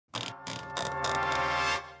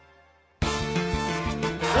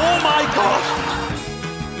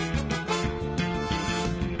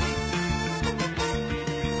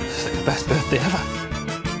best birthday ever.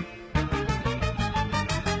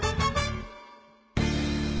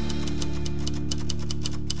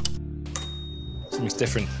 Something's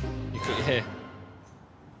different. You cut your hair.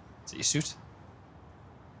 Is it your suit?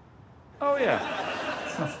 Oh, yeah.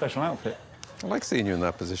 It's not a special outfit. I like seeing you in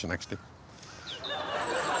that position, actually.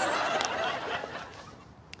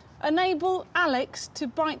 Enable Alex to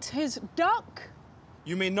bite his duck?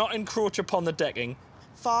 You may not encroach upon the decking.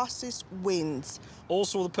 Fastest wins.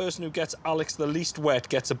 Also, the person who gets Alex the least wet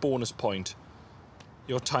gets a bonus point.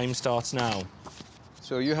 Your time starts now.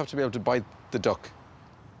 So you have to be able to bite the duck.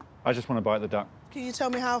 I just want to bite the duck. Can you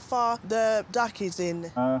tell me how far the duck is in?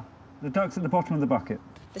 The duck's at the bottom of the bucket.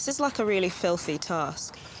 This is like a really filthy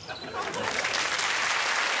task.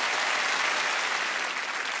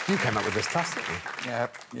 You came up with this task, didn't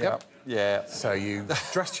you? Yeah. So you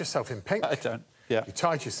dressed yourself in pink. I don't. Yeah. You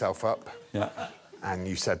tied yourself up. Yeah. And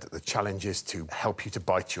you said that the challenge is to help you to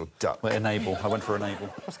bite your duck. Well, enable. I went for enable.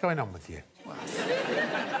 What's going on with you?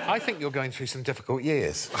 I think you're going through some difficult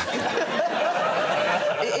years.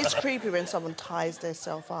 It is creepy when someone ties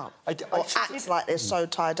themselves up. Or acts like they're so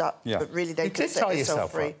tied up, but really they could set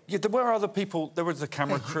themselves free. Yeah, there were other people. There was the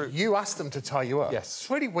camera crew. You asked them to tie you up? Yes. It's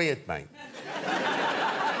really weird, mate.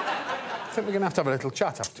 I think we're going to have a little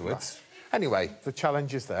chat afterwards. Right. Anyway, the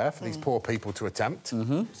challenge is there for these poor people to attempt.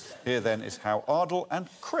 Here, then, is how Ardle and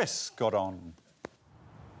Chris got on.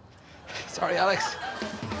 Sorry, Alex.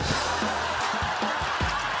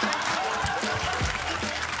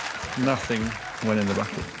 Nothing went in the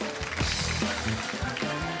bucket.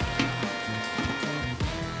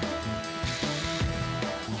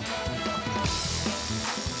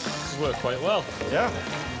 This has worked quite well. Yeah.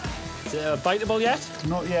 Is it biteable yet?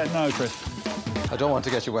 Not yet, no, Chris. I don't want to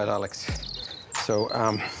get you wet, Alex. So,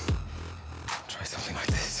 try something like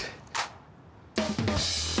this.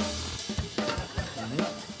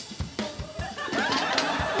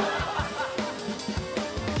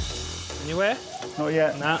 Anywhere? Not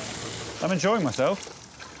yet. Nah. I'm enjoying myself.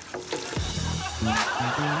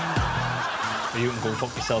 Well, you can go and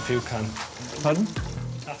fuck yourself, you can. Pardon?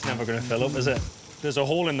 That's never going to fill up, is it? There's a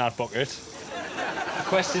hole in that bucket. The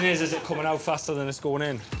question is it coming out faster than it's going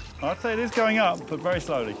in? I'd say it is going up, but very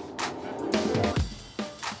slowly.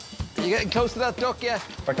 Are you getting close to that duck yet?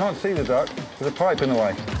 I can't see the duck. There's a pipe in the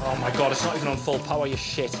way. Oh, my God, it's not even on full power, you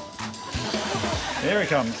shit. Here he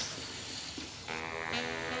comes.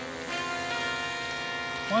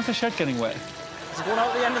 Why is the shed getting wet? It's going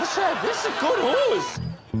out the end of the shed. This is a good hose.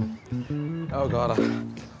 Oh, God.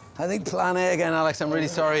 I think plan A again, Alex. I'm really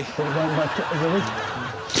sorry.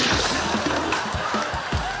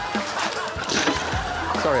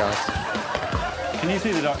 Sorry, Alex. Can you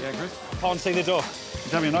see the duck yet, Chris? Can't see the duck.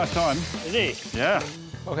 He's having a nice time. Is he? Yeah.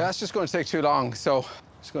 OK, that's just going to take too long, so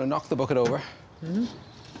just going to knock the bucket over.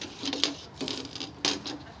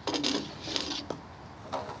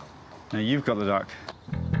 Now you've got the duck.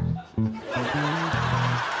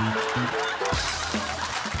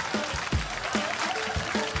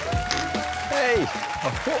 Hey!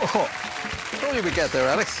 Oh, told you we'd get there,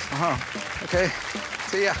 Alex. OK,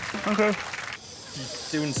 see ya. OK.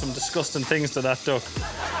 Doing some disgusting things to that duck.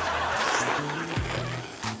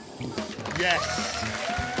 Yes.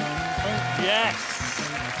 Yes.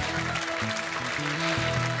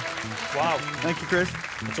 Wow. Thank you, Chris.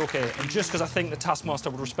 It's OK. And just because I think the Taskmaster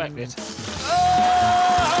would respect it.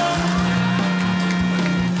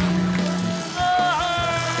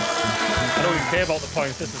 I don't even care about the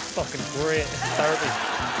points. This is fucking great. This is therapy.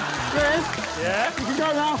 Chris? Yeah? You can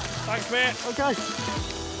go now. Thanks, mate. OK.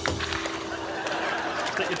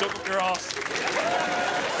 Stick your duck up your arse.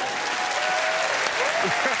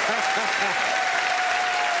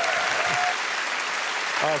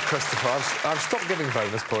 Oh, Christopher, I've stopped giving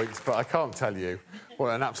bonus points, but I can't tell you what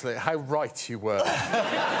an absolute... how right you were.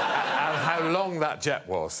 And how long that jet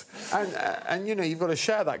was. And, you know, you've got to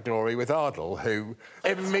share that glory with Ardle, who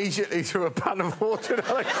immediately threw a pan of water at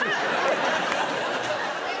Alex.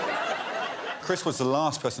 Chris was the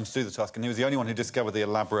last person to do the task, and he was the only one who discovered the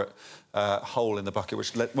elaborate hole in the bucket,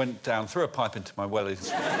 which went down through a pipe into my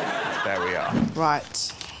wellies. There we are.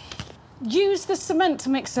 Right. Use the cement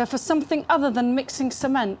mixer for something other than mixing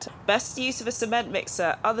cement. Best use of a cement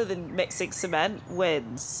mixer other than mixing cement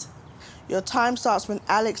wins. Your time starts when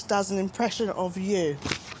Alex does an impression of you.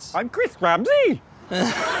 I'm Chris Ramsey!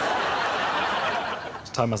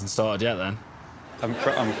 Time hasn't started yet, then. I'm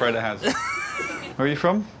afraid it has. Where are you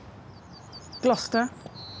from? Gloucester.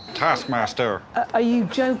 Taskmaster. Are you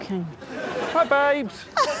joking? Hi, babes.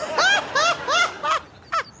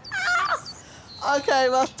 OK,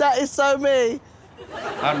 well, that is so me. I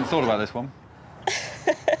haven't thought about this one.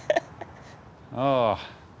 Oh.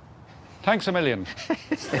 Thanks a million.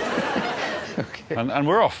 OK. And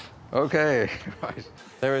we're off. OK, right.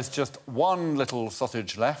 There is just one little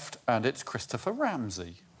sausage left, and it's Christopher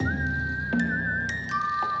Ramsey.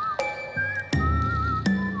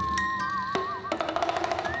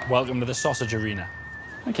 Welcome to the sausage arena.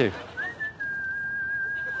 Thank you.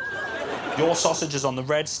 Your sausage is on the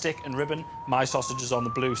red stick and ribbon, my sausage is on the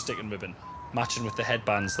blue stick and ribbon, matching with the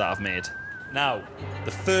headbands that I've made. Now,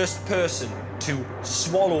 the first person to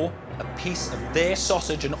swallow a piece of their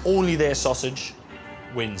sausage, and only their sausage,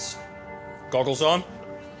 wins. Goggles on.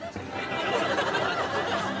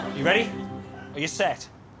 You ready? Are you set?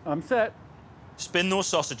 I'm set. Spin those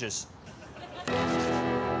sausages.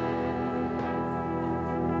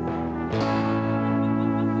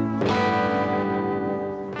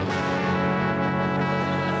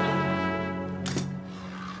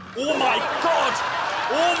 Oh my God!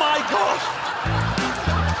 Oh my God!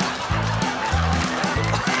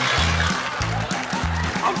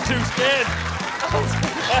 I'm too scared. Oh!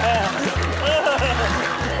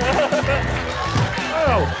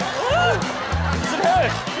 Does it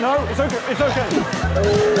hurt? No, it's OK. It's OK.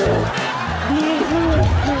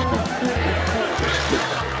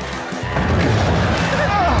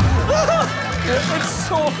 It's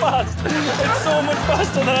so fast. It's so much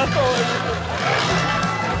faster than I thought it would.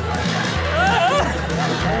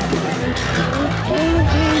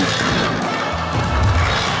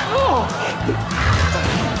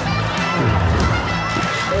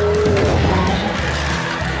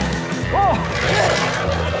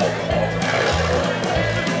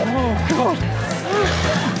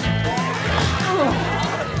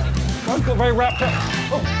 I got very wrapped up.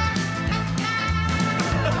 Oh.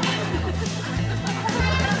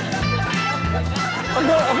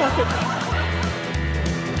 I've lost it.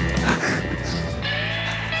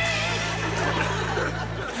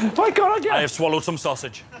 My God, I have swallowed some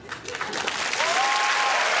sausage.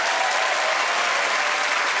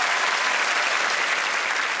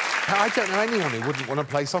 I don't know anyone who wouldn't want to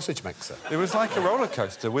play sausage mixer. It was like a roller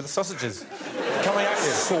coaster with sausages coming at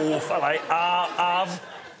you. So, like, I've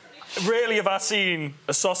rarely have I seen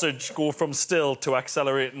a sausage go from still to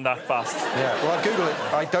accelerating that fast. Yeah, well, I've Googled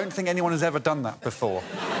it. I don't think anyone has ever done that before.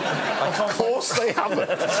 Of course they haven't.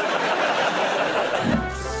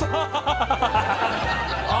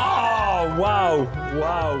 Oh, wow,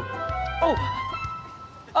 wow. Oh,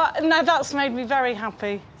 now that's made me very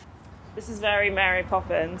happy. This is very Mary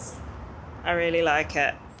Poppins. I really like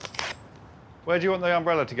it. Where do you want the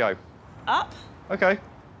umbrella to go? Up. OK.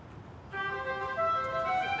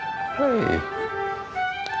 Hey.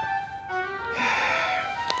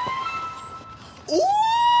 Ooh!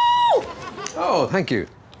 Oh, thank you.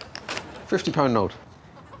 £50 note.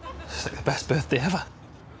 It's like the best birthday ever.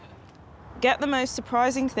 Get the most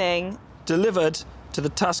surprising thing delivered to the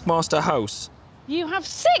Taskmaster house. You have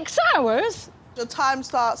 6 hours? Your time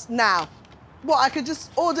starts now. What, I could just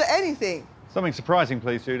order anything? Something surprising,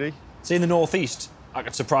 please, Judy. See, in the northeast, I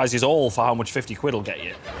could surprise you all for how much 50 quid will get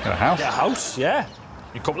you. Got a house? Get a house, yeah.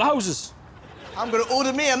 A couple of houses. I'm going to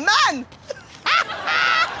order me a man!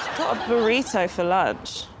 Got a burrito for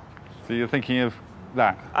lunch. So you're thinking of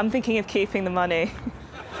that? I'm thinking of keeping the money.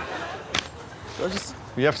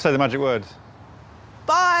 You have to say the magic words.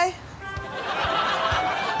 Bye.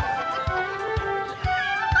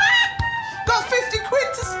 Got 50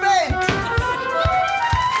 quid to spend!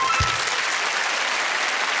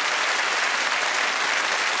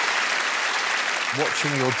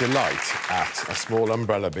 Watching your delight at a small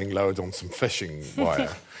umbrella being lowered on some fishing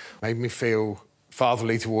wire made me feel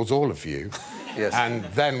fatherly towards all of you. Yes. And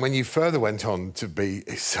then when you further went on to be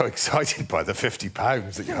so excited by the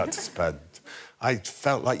 £50 that you had to spend, I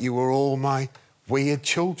felt like you were all my weird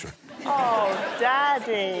children. Oh,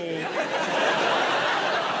 Daddy.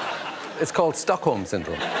 It's called Stockholm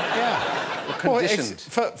Syndrome. Yeah. We're conditioned.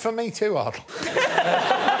 Well, for me too, Ardle.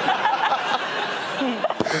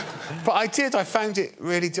 But I found it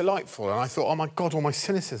really delightful, and I thought, oh, my God, all my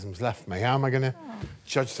cynicism's left me. How am I going to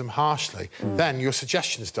judge them harshly? Then your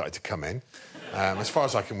suggestions started to come in. As far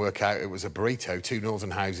as I can work out, it was a burrito, 2 northern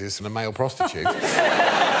houses and a male prostitute.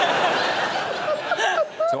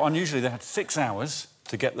 So unusually, they had 6 hours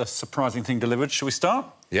to get the surprising thing delivered. Shall we start?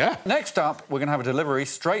 Yeah. Next up, we're going to have a delivery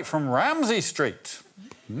straight from Ramsey Street.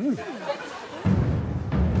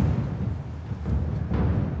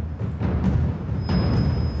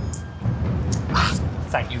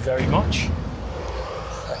 Thank you very much.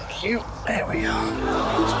 Thank you. There we are.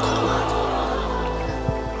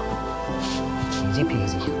 Easy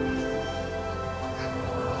peasy.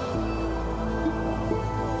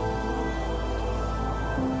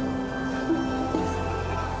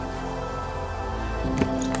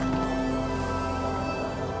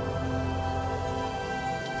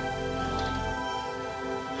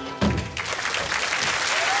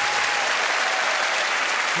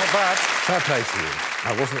 bad. Fair play to you.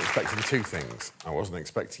 I wasn't expecting two things. I wasn't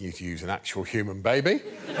expecting you to use an actual human baby,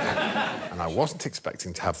 and I wasn't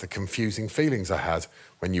expecting to have the confusing feelings I had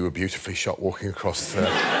when you were beautifully shot walking across 40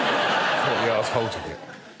 yards holding it.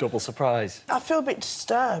 Double surprise. I feel a bit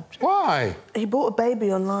disturbed. Why? He bought a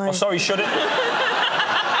baby online. Oh, sorry, should it...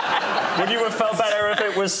 Would you have felt better if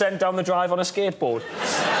it was sent down the drive on a skateboard?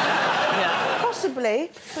 Yeah. Possibly,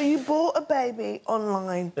 but you bought a baby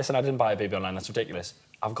online. Listen, I didn't buy a baby online, that's ridiculous.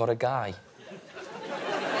 I've got a guy.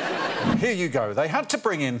 Here you go. They had to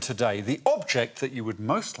bring in today the object that you would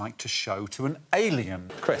most like to show to an alien.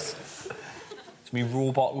 Chris. It's me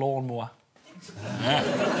robot lawnmower. Yeah.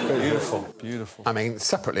 Beautiful, beautiful. I mean,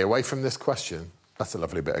 separately, away from this question, that's a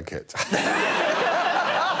lovely bit of kit.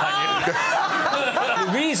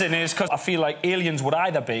 The reason is because I feel like aliens would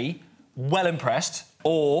either be well impressed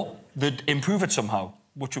or they'd improve it somehow,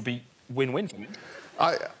 which would be win-win for me.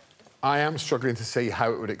 I am struggling to see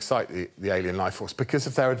how it would excite the alien life force because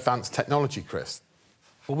of their advanced technology, Chris.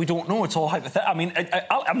 Well, we don't know. It's all hypothetical. I mean,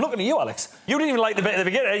 I'm looking at you, Alex. You didn't even like the bit at the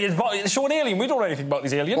beginning. It's show an alien. We don't know anything about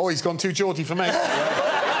these aliens. Oh, he's gone too Geordie for me. Absolutely.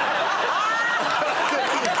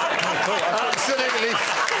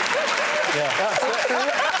 Yeah.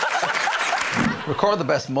 Record the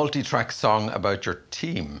best multi-track song about your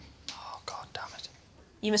team. Oh, God damn it.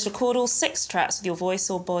 You must record all 6 tracks with your voice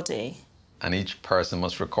or body. And each person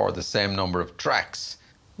must record the same number of tracks.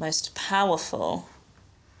 Most powerful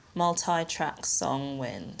multi-track song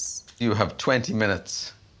wins. You have 20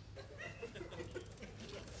 minutes.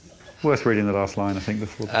 Worth reading the last line, I think,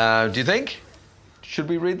 before... Do you think? Should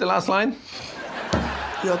we read the last line?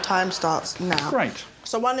 Your time starts now. Great.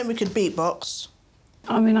 So one then we could beatbox.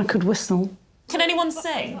 I mean, I could whistle. Can anyone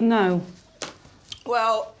sing? No.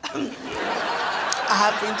 Well, I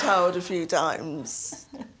have been told a few times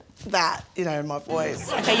that, you know, my voice.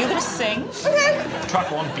 OK, you're going to sing. OK.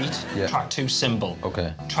 Track 1, beat. Yeah. Track 2, cymbal.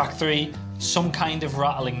 OK. Track 3, some kind of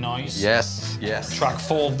rattling noise. Yes, yes. Track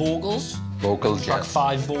 4, vocals. Vocals, Track yes.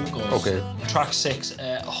 5, vocals. OK. Track 6,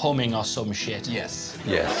 humming or some shit. Yes.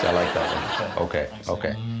 Yes, I like that one. OK,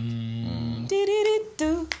 OK.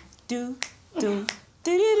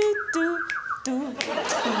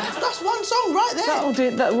 That's one song right there. That'll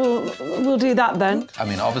do. We'll do that then. I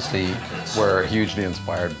mean, obviously, we're hugely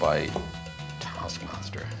inspired by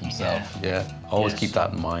Taskmaster himself. Yeah. Always keep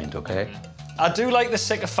that in mind, OK? I do like the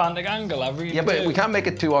sycophantic angle, I really do. But we can't make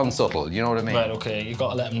it too unsubtle, you know what I mean? Right, OK, you've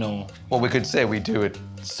got to let them know. Well, we could say we do it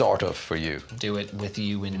sort of for you. Do it with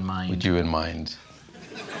you in mind. With you in mind.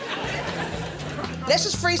 Let's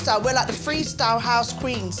just freestyle. We're like the freestyle house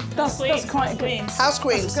queens. That's quite good. House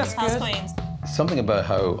queens. That's House good. queens. Something about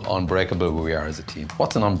how unbreakable we are as a team.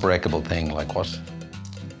 What's an unbreakable thing? Like what?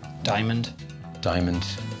 Diamond. Diamond.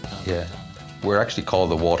 Yeah. We're actually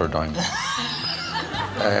called the Water Diamond.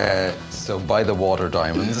 So by the Water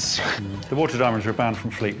Diamonds. The Water Diamonds were banned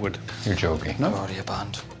from Fleetwood. You're joking. No. Already a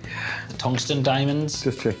band. Yeah. The Tungsten Diamonds.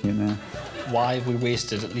 Just checking it now. Why have we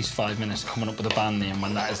wasted at least 5 minutes coming up with a band name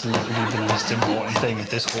when that is literally the least important thing of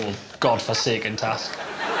this whole godforsaken task?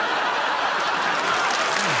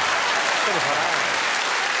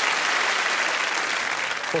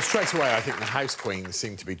 Well, straight away, I think the House Queens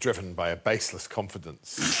seem to be driven by a baseless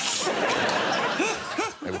confidence.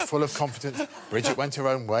 They were full of confidence. Bridget went her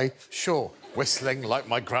own way. Sure, whistling like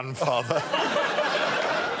my grandfather.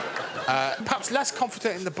 Perhaps less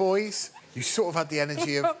confident in the boys. You sort of had the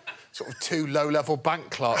energy of sort of 2 low-level bank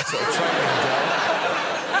clerks at a training day.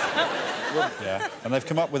 Yeah, and they've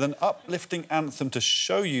come up with an uplifting anthem to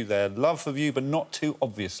show you their love of you, but not too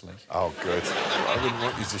obviously. Oh, good. I wouldn't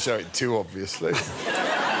want you to show it too obviously.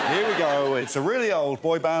 Here we go. It's a really old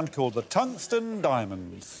boy band called the Tungsten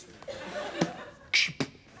Diamonds.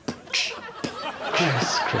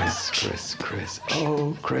 Chris.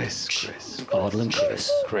 Oh, Chris. Ardle and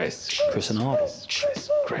Chris. Chris and Ardle.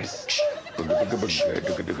 Chris.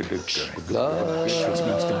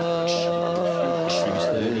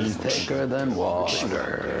 Is thicker than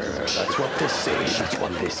water. That's what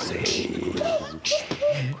they say.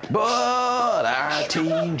 But our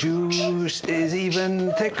teen juice is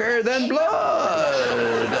even thicker than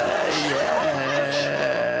blood.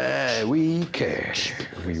 Yeah, we care.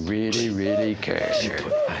 We really care.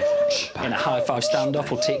 In a high-five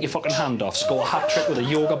standoff, we'll take your fucking hand off, score a hat-trick with a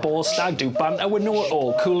yoga ball stag, do banter with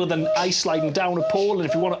know-it-all, cooler than ice sliding down a pole, and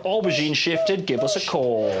if you want an aubergine shifted, give us a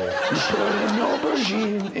call. You put an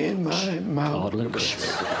aubergine in my mouth. Ardle and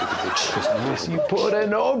Chris. You put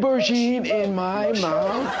an aubergine in my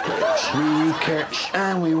mouth. We care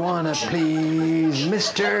and we want to please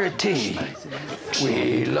Mr. T.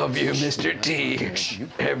 We love you, Mr. T.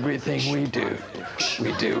 Everything we do, we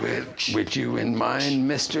me do it with you in mind,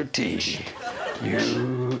 Mr. T.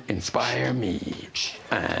 You inspire me.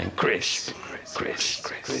 And Chris.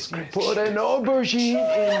 You put an aubergine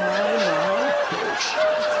in my mouth.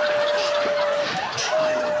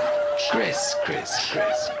 Chris.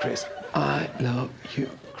 I love you,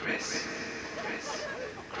 Chris.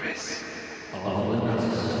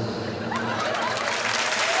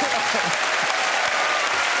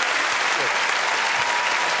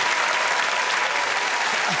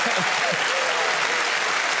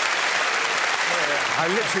 I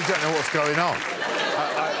literally don't know what's going on.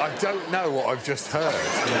 I don't know what I've just heard.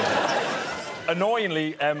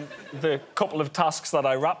 Annoyingly, the couple of tasks that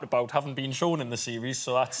I rapped about haven't been shown in the series,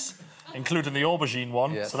 so that's including the aubergine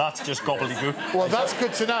one, so that's just gobbledygook. Well, that's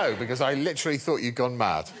good to know, because I literally thought you'd gone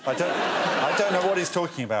mad. I don't know what he's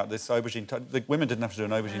talking about, this aubergine task. The women didn't have to do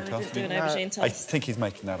an aubergine task. I think he's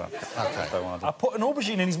making that up. OK. I put an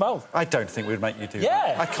aubergine in his mouth. I don't think we'd make you do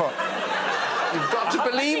Yeah. that. I can't... You've got to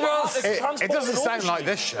believe us! It doesn't sound like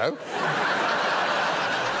this show.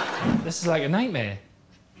 This is like a nightmare.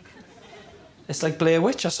 It's like Blair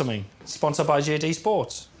Witch or something. Sponsored by JD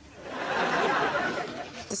Sports.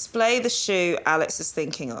 Display the shoe Alex is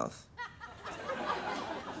thinking of.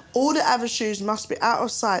 All the other shoes must be out of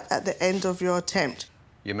sight at the end of your attempt.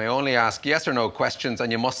 You may only ask yes or no questions, and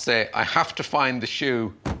you must say, I have to find the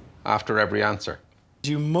shoe after every answer.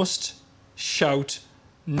 You must shout,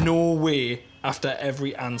 no way, after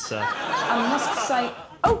every answer. I must say,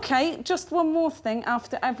 OK, just one more thing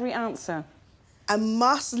after every answer. And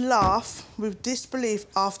must laugh with disbelief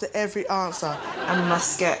after every answer. And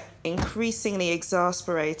must get increasingly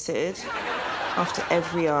exasperated after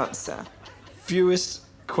every answer. Fewest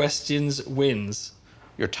questions wins.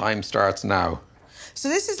 Your time starts now. So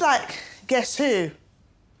this is like Guess Who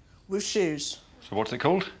with shoes. So what's it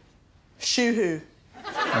called? Shoe Who.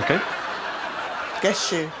 OK. Guess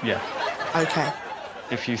Shoe. Yeah. OK.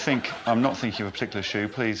 If you think I'm not thinking of a particular shoe,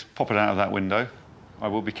 please pop it out of that window. I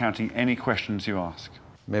will be counting any questions you ask.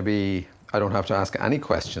 Maybe I don't have to ask any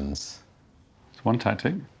questions. It's one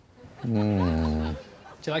tactic. Do you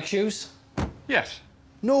like shoes? Yes.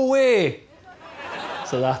 No way!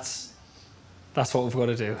 So that's what we've got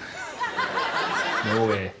to do. No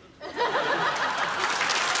way.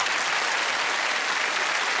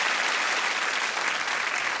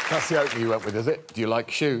 That's the opening you went with, is it? Do you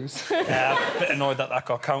like shoes? Yeah, I'm a bit annoyed that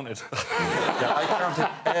got counted. Yeah, I counted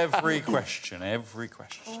every question.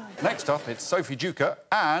 Next up, it's Sophie Duker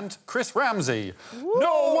and Chris Ramsey. Woo!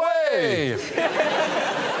 No way!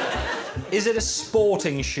 Is it a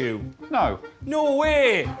sporting shoe? No. No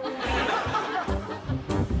way!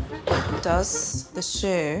 Does the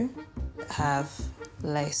shoe have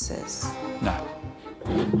laces? No.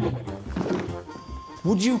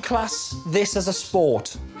 Would you class this as a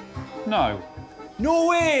sport? No. No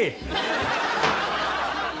way!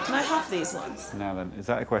 Can I have these ones? Now then, is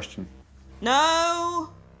that a question? No!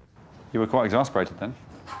 You were quite exasperated then.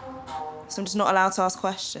 So I'm just not allowed to ask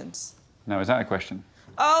questions. Now, is that a question?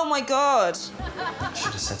 Oh, my God. I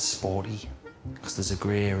should have said sporty, because there's a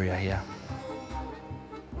grey area here.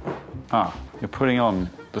 Ah, you're putting on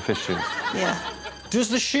the fish shoes. Yeah. Does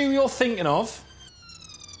the shoe you're thinking of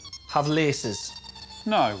have laces?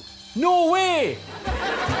 No. No way!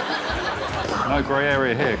 No grey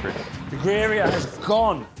area here, Chris. The grey area has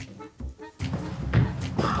gone.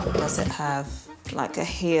 Does it have, like, a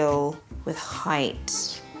heel with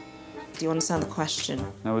height? Do you understand the question?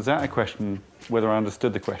 Now, was that a question, whether I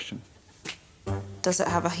understood the question? Does it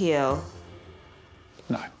have a heel?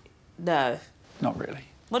 No. No. Not really.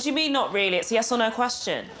 What do you mean, not really? It's a yes or no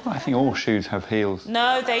question. Well, I think all shoes have heels.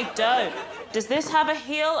 No, they don't. Does this have a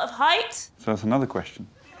heel of height? So that's another question.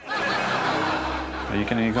 Are you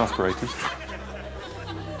getting exasperated?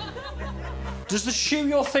 Does the shoe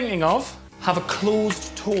you're thinking of have a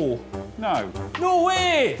closed toe? No. No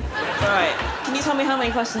way! Right. Can you tell me how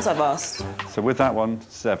many questions I've asked? So with that one,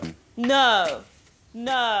 7. No.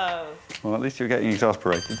 No. Well, at least you're getting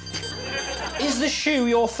exasperated. Is the shoe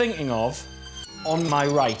you're thinking of on my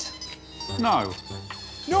right? No.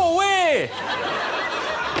 No way!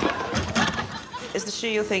 Is the shoe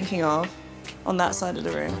you're thinking of on that side of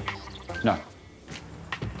the room? No.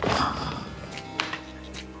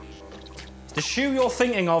 Is the shoe you're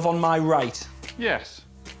thinking of on my right? Yes.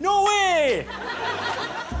 No way!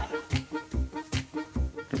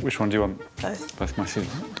 Which one do you want? Both. Both my shoes.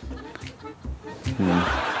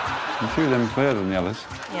 A few of them further than the others.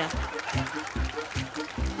 Yeah.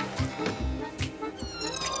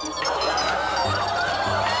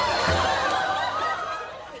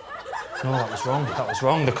 No, that was wrong. That was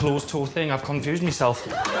wrong. The closed toe thing. I've confused myself.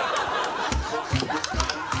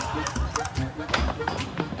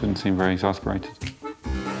 didn't seem very exasperated.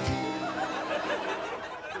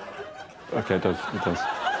 OK, it does.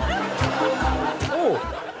 Oh,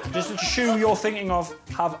 does the shoe you're thinking of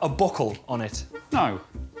have a buckle on it? No.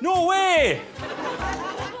 No way!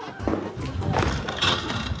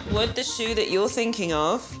 Would the shoe that you're thinking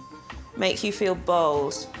of make you feel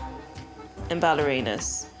bold in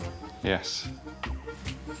ballerinas? Yes.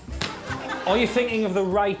 Are you thinking of the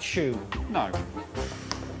right shoe? No.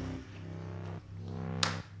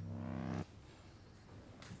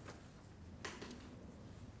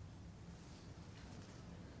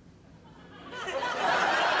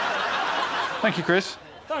 Thank you, Chris.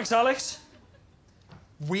 Thanks, Alex.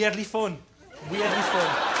 Weirdly fun. Weirdly fun.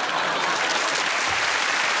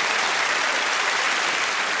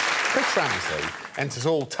 Chris Ramsey enters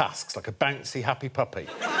all tasks like a bouncy, happy puppy.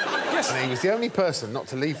 Yes. And he was the only person not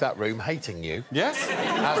to leave that room hating you. Yes.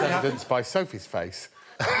 As evidenced by Sophie's face.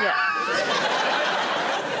 Yeah.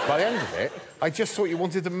 By the end of it, I just thought you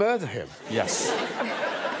wanted to murder him. Yes.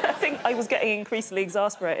 I think I was getting increasingly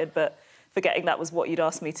exasperated, but forgetting that was what you'd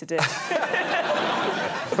asked me to do.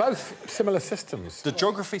 Both similar systems. The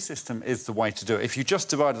geography system is the way to do it. If you just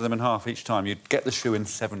divided them in half each time, you'd get the shoe in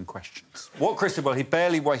 7 questions. What Chris did, well, he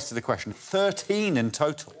barely wasted a question. 13 in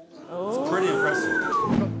total. Oh. It's pretty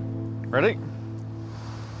impressive. Ready?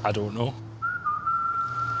 I don't know.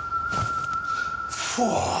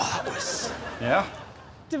 That was... Yeah?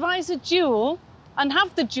 Devise a duel and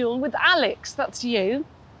have the duel with Alex. That's you.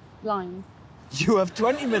 Line. You have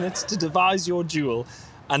 20 minutes to devise your duel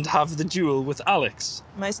and have the duel with Alex.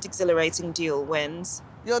 Most exhilarating duel wins.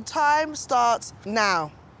 Your time starts now.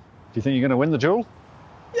 Do you think you're going to win the duel?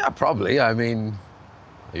 Yeah, probably. I mean,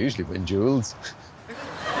 I usually win duels.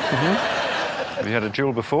 Have you had a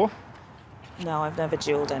duel before? No, I've never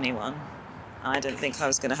duelled anyone. I didn't think I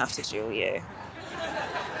was going to have to duel you.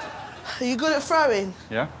 Are you good at throwing?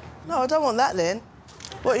 Yeah. No, I don't want that then.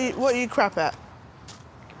 What are you crap at?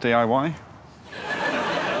 DIY.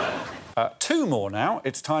 2 more now.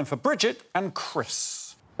 It's time for Bridget and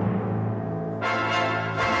Chris.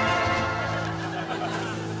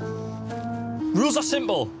 Rules are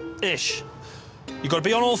simple-ish. You've got to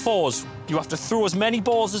be on all fours. You have to throw as many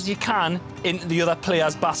balls as you can into the other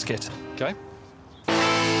player's basket. OK.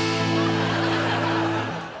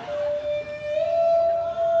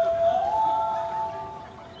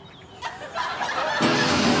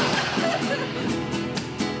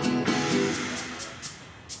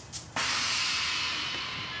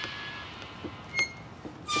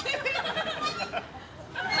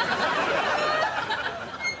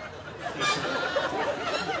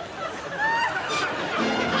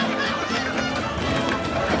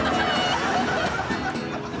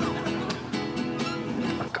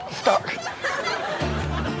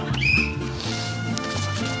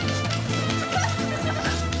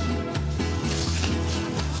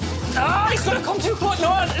 He's gonna come too close. No,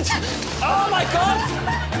 oh my God!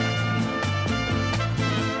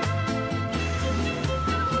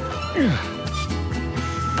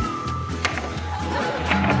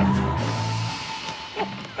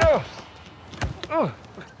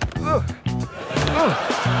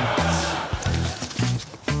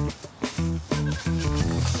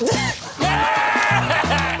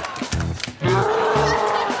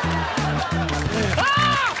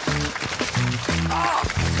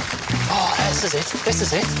 This is it. This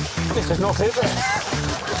is it. This is not it.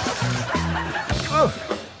 Oh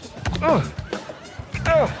no!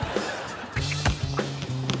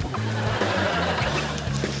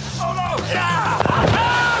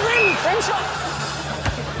 Rim shot!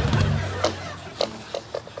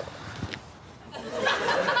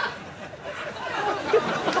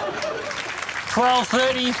 $12,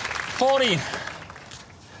 $30, $40.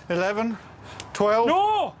 11, 12.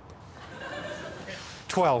 No!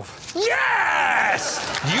 12. Yes!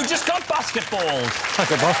 You just got basketballed. I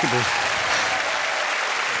got basketball.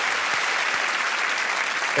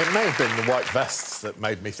 It may have been the white vests that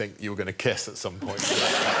made me think you were going to kiss at some point.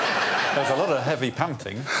 There's a lot of heavy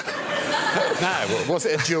panting. Now, was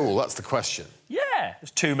it a duel? That's the question. Yeah,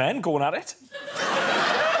 there's 2 men going at it.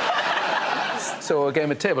 So a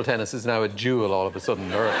game of table tennis is now a duel all of a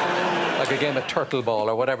sudden, or like a game of turtle ball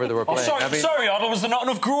or whatever they were playing. Sorry, I mean... sorry, Oddle, was there not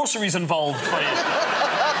enough groceries involved for you?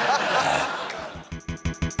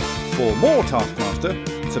 For more Taskmaster,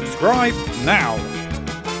 subscribe now.